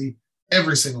capacity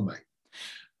every single night.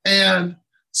 And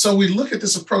so we look at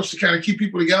this approach to kind of keep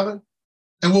people together.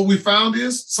 And what we found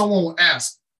is someone will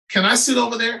ask, can I sit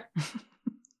over there?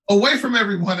 Away from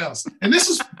everyone else. And this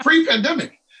is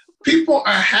pre-pandemic. People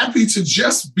are happy to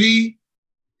just be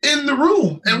in the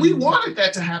room. And we wanted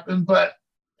that to happen, but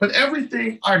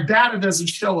everything, our data doesn't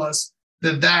show us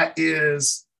that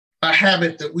is a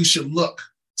habit that we should look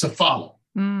to follow.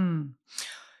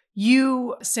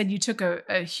 You said you took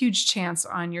a huge chance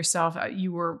on yourself.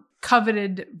 You were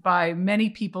coveted by many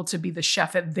people to be the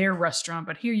chef at their restaurant,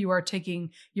 but here you are taking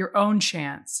your own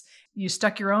chance. You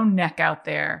stuck your own neck out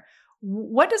there.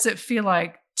 What does it feel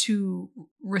like to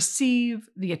receive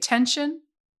the attention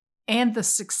and the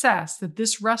success that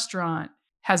this restaurant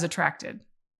has attracted?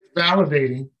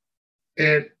 Validating.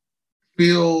 It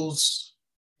feels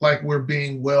like we're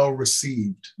being well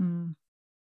received.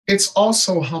 It's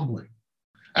also humbling.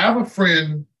 I have a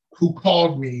friend who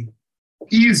called me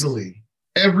easily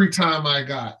every time I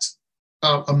got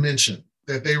a mention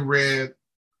that they read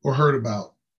or heard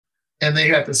about. And they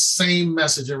had the same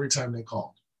message every time they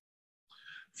called.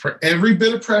 For every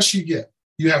bit of press you get,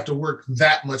 you have to work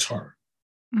that much harder.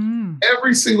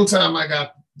 Every single time I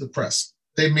got the press,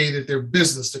 they made it their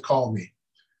business to call me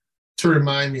to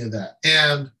remind me of that.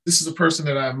 And this is a person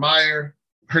that I admire.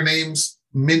 Her name's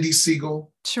Mindy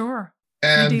Siegel. Sure.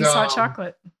 And Mindy's Hot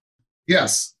Chocolate.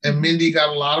 Yes. And Mindy got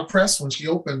a lot of press when she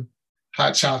opened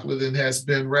hot chocolate and has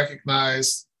been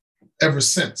recognized ever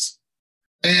since.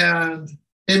 And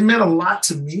it meant a lot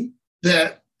to me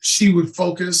that she would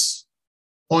focus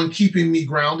on keeping me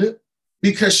grounded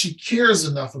because she cares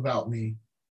enough about me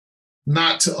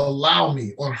not to allow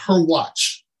me on her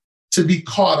watch to be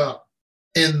caught up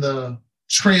in the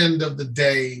trend of the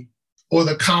day or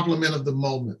the compliment of the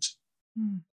moment.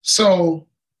 So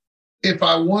if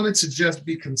I wanted to just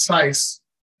be concise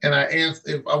and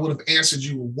if I would have answered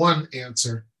you with one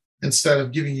answer instead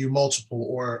of giving you multiple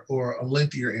or a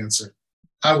lengthier answer,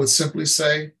 I would simply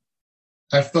say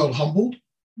I felt humbled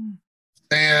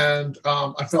and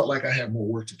I felt like I had more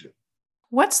work to do.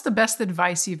 What's the best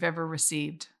advice you've ever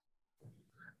received?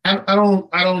 I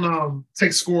don't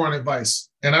take score on advice,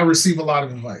 and I receive a lot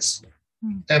of advice,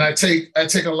 and I take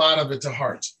a lot of it to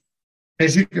heart.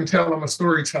 As you can tell, I'm a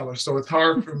storyteller, so it's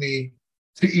hard for me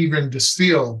to even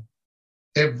distill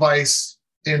advice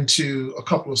into a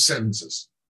couple of sentences.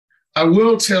 I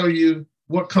will tell you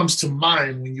what comes to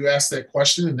mind when you ask that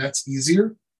question, and that's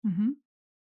easier. Mm-hmm.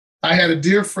 I had a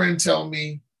dear friend tell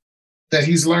me that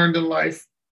he's learned in life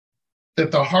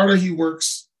that the harder he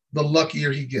works, the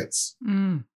luckier he gets.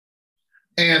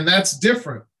 And that's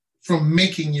different from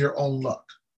making your own luck.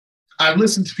 I've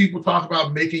listened to people talk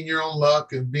about making your own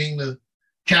luck and being the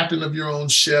captain of your own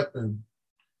ship. And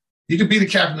you could be the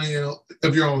captain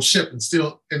of your own ship and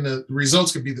the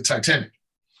results could be the Titanic.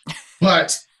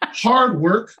 But hard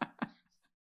work,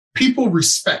 people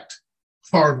respect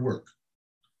hard work.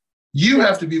 You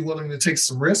have to be willing to take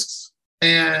some risks.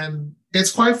 And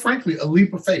it's quite frankly a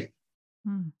leap of faith.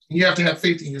 You have to have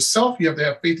faith in yourself. You have to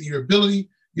have faith in your ability.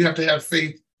 You have to have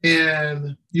faith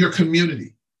in your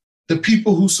community, the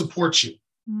people who support you.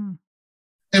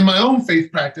 In my own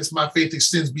faith practice, my faith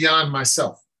extends beyond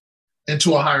myself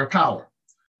into a higher power.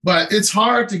 But it's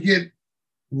hard to get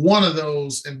one of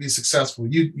those and be successful.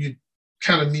 You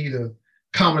kind of need a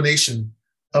combination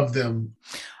of them.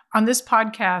 On this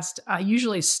podcast, I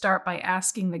usually start by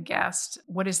asking the guest,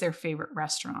 what is their favorite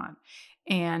restaurant?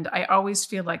 And I always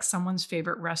feel like someone's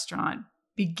favorite restaurant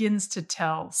begins to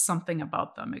tell something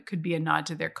about them. It could be a nod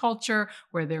to their culture,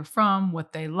 where they're from,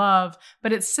 what they love,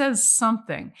 but it says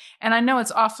something. And I know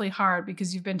it's awfully hard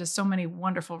because you've been to so many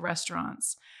wonderful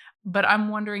restaurants, but I'm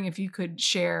wondering if you could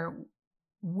share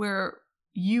where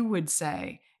you would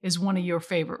say is one of your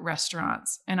favorite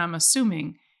restaurants. And I'm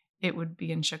assuming it would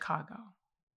be in Chicago.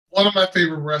 One of my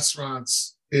favorite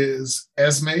restaurants is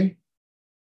Esme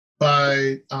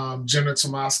by Jenner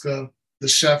Tomaska, the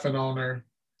chef and owner,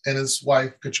 and his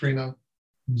wife, Katrina.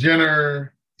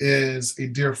 Jenner is a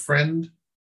dear friend.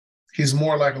 He's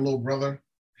more like a little brother.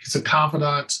 He's a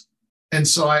confidant. And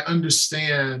so I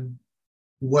understand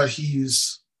what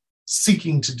he's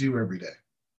seeking to do every day.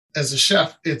 As a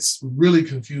chef, it's really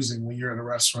confusing when you're in a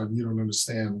restaurant and you don't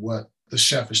understand what the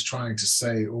chef is trying to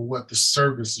say or what the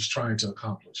service is trying to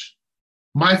accomplish.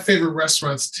 My favorite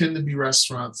restaurants tend to be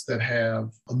restaurants that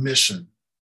have a mission,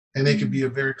 and they could be a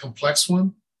very complex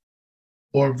one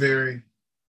or a very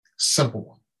simple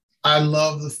one. I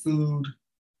love the food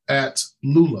at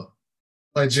Lula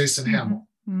by Jason Hamill.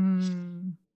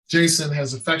 Jason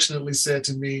has affectionately said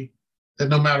to me that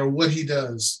no matter what he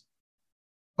does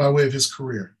by way of his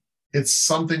career, it's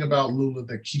something about Lula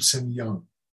that keeps him young.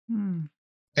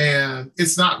 And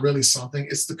it's not really something,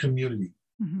 it's the community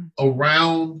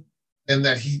around and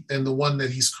the one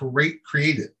that he's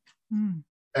created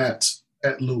at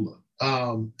Lula.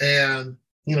 And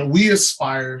we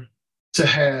aspire to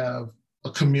have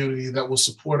a community that will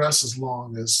support us as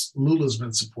long as Lula's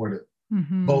been supported,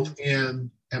 both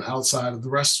in and outside of the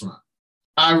restaurant.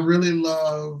 I really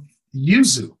love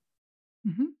Yuzu,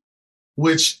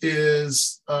 which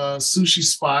is a sushi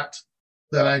spot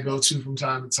that I go to from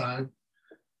time to time.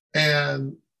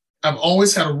 And I've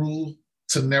always had a rule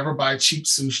to never buy cheap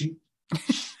sushi.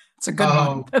 It's a good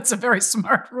one. That's a very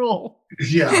smart rule.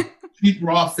 Yeah. Cheap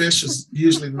raw fish is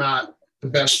usually not the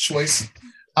best choice.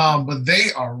 But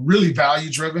they are really value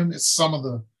driven. It's some of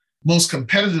the most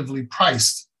competitively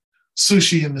priced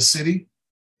sushi in the city.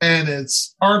 And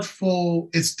it's artful,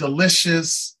 it's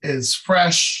delicious, it's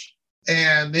fresh.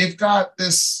 And they've got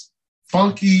this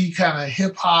funky kind of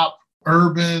hip hop,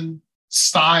 urban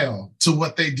style to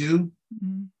what they do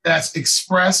that's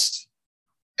expressed,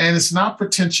 and it's not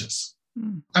pretentious.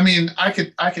 I mean, I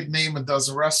could name a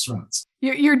dozen restaurants.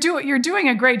 You're doing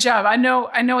a great job. I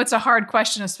know it's a hard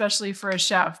question, especially for a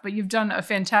chef, but you've done a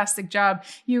fantastic job.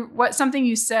 Something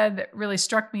you said that really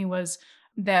struck me was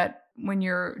that when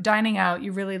you're dining out,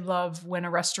 you really love when a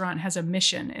restaurant has a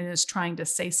mission and is trying to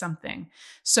say something.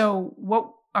 So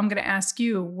what I'm going to ask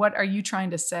you, what are you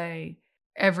trying to say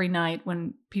every night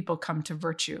when people come to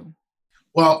Virtue?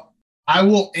 Well, I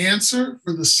will answer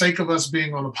for the sake of us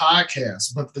being on a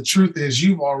podcast, but the truth is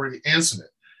you've already answered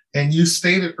it. And you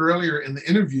stated earlier in the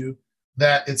interview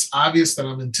that it's obvious that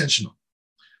I'm intentional.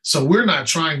 So we're not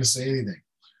trying to say anything.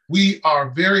 We are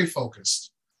very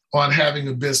focused on having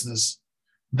a business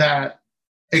that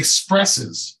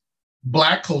expresses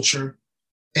Black culture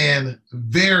in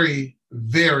very,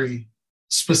 very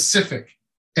specific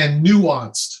and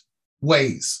nuanced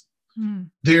ways.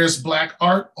 There's Black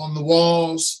art on the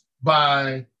walls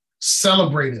by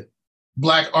celebrated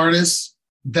Black artists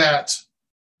that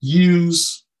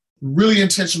use really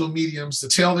intentional mediums to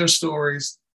tell their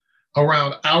stories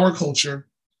around our culture,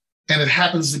 and it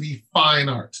happens to be fine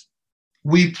art.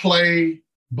 We play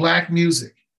Black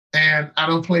music, and I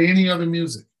don't play any other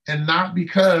music, and not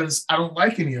because I don't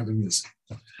like any other music,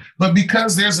 but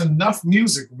because there's enough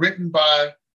music written by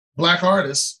Black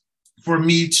artists for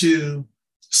me to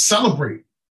celebrate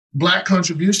Black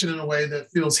contribution in a way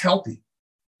that feels healthy.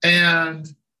 And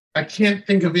I can't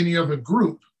think of any other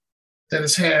group that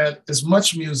has had as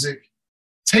much music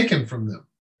taken from them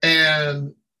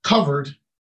and covered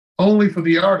only for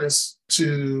the artists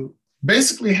to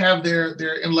basically have their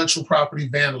intellectual property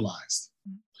vandalized.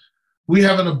 We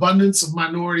have an abundance of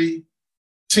minority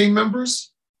team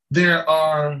members. There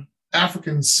are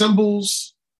African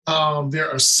symbols.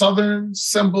 There are Southern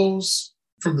symbols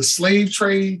from the slave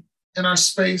trade in our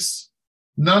space.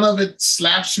 None of it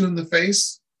slaps you in the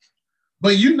face,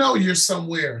 but you know you're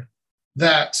somewhere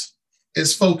that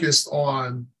is focused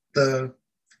on the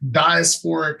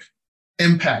diasporic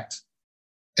impact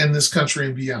in this country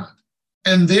and beyond.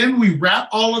 And then we wrap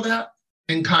all of that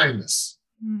in kindness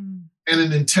and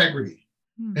in integrity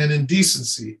and in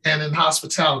decency and in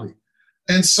hospitality.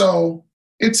 And so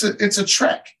it's a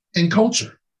trek in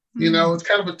culture. You know, it's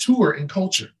kind of a tour in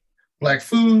culture. Black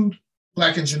food,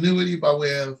 Black ingenuity by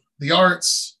way of the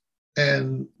arts,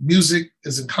 and music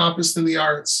is encompassed in the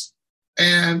arts.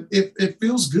 And it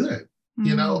feels good,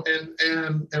 you know,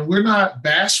 and we're not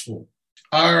bashful.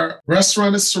 Our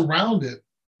restaurant is surrounded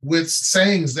with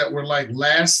sayings that were like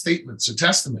last statements or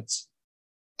testaments.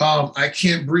 I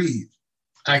can't breathe.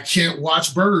 I can't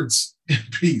watch birds in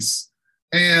peace.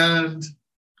 And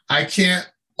I can't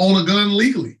own a gun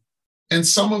legally. And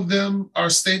some of them are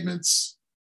statements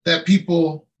that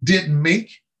people didn't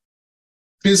make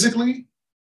physically,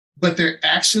 but their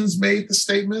actions made the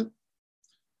statement.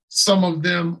 Some of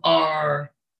them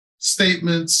are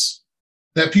statements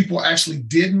that people actually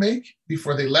did make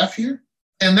before they left here.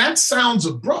 And that sounds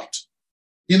abrupt.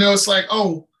 You know, it's like,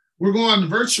 oh, we're going to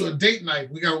virtual date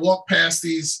night. We got to walk past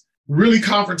these really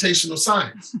confrontational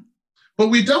signs. But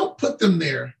we don't put them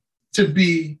there to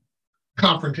be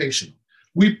confrontational.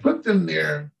 We put them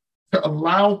there to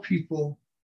allow people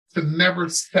to never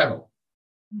settle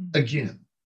again.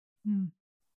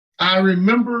 I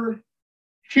remember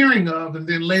hearing of and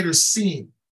then later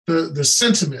seeing the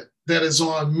sentiment that is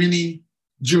on many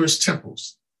Jewish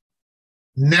temples.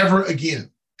 Never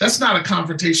again. That's not a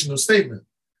confrontational statement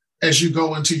as you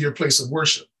go into your place of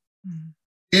worship.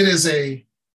 It is a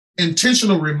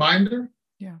intentional reminder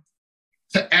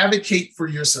to advocate for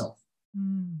yourself.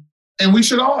 And we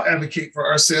should all advocate for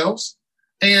ourselves.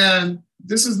 And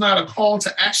this is not a call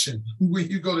to action when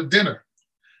you go to dinner,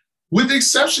 with the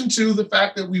exception to the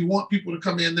fact that we want people to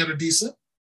come in that are decent.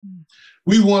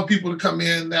 We want people to come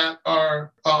in that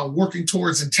are working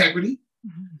towards integrity,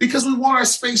 because we want our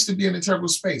space to be an integral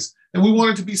space, and we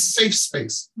want it to be a safe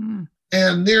space.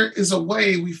 And there is a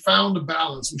way we found a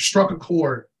balance. We struck a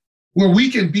chord where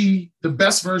we can be the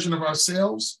best version of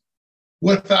ourselves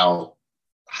without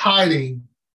hiding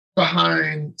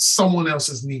behind someone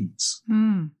else's needs.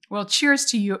 Well, cheers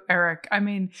to you, Eric. I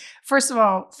mean, first of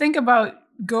all,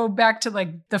 go back to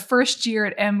like the first year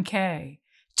at MK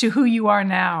to who you are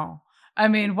now. I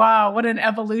mean, wow, what an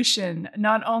evolution,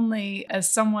 not only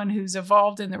as someone who's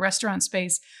evolved in the restaurant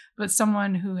space, but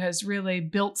someone who has really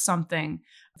built something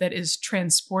that is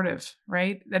transportive,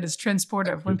 right? That is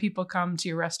transportive when people come to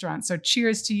your restaurant. So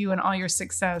cheers to you and all your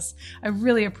success. I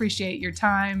really appreciate your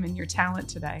time and your talent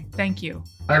today. Thank you.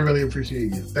 I really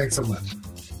appreciate you. Thanks so much.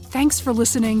 Thanks for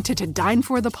listening to Dine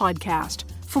For the podcast.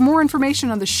 For more information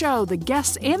on the show, the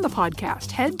guests, and the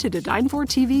podcast, head to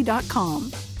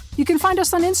todinefortv.com. You can find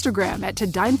us on Instagram at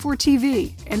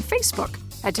ToDineForTV and Facebook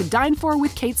at To Dine For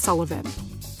with Kate Sullivan.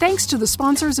 Thanks to the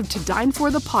sponsors of To Dine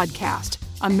For the podcast,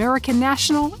 American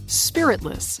National,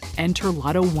 Spiritless, and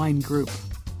Terlato Wine Group.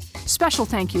 Special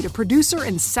thank you to producer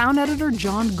and sound editor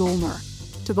John Golner.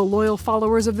 To the loyal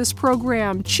followers of this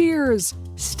program, cheers,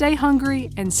 stay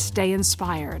hungry, and stay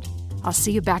inspired. I'll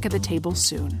see you back at the table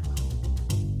soon.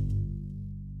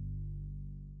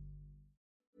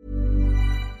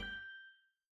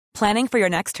 Planning for your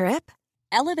next trip?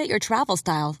 Elevate your travel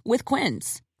style with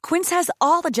Quince. Quince has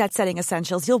all the jet-setting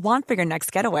essentials you'll want for your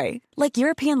next getaway, like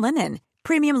European linen,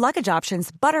 premium luggage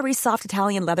options, buttery soft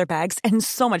Italian leather bags, and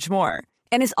so much more.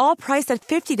 And is all priced at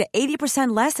 50 to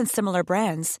 80% less than similar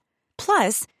brands.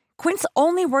 Plus, Quince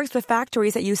only works with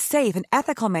factories that use safe and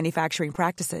ethical manufacturing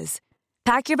practices.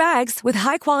 Pack your bags with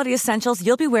high-quality essentials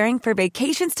you'll be wearing for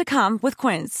vacations to come with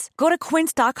Quince. Go to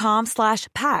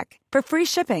quince.com/pack for free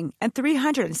shipping and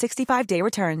 365-day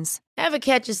returns. Ever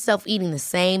catch yourself eating the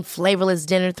same flavorless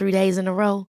dinner 3 days in a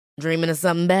row? Dreaming of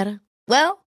something better?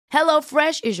 Well,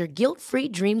 HelloFresh is your guilt-free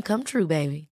dream come true,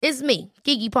 baby. It's me,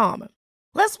 Keke Palmer.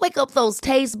 Let's wake up those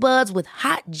taste buds with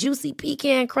hot, juicy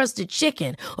pecan-crusted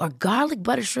chicken or garlic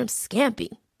butter shrimp scampi.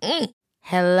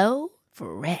 Hello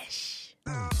Fresh.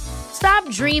 Stop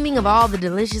dreaming of all the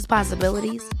delicious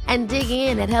possibilities and dig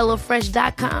in at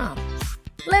HelloFresh.com.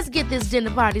 Let's get this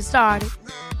dinner party started.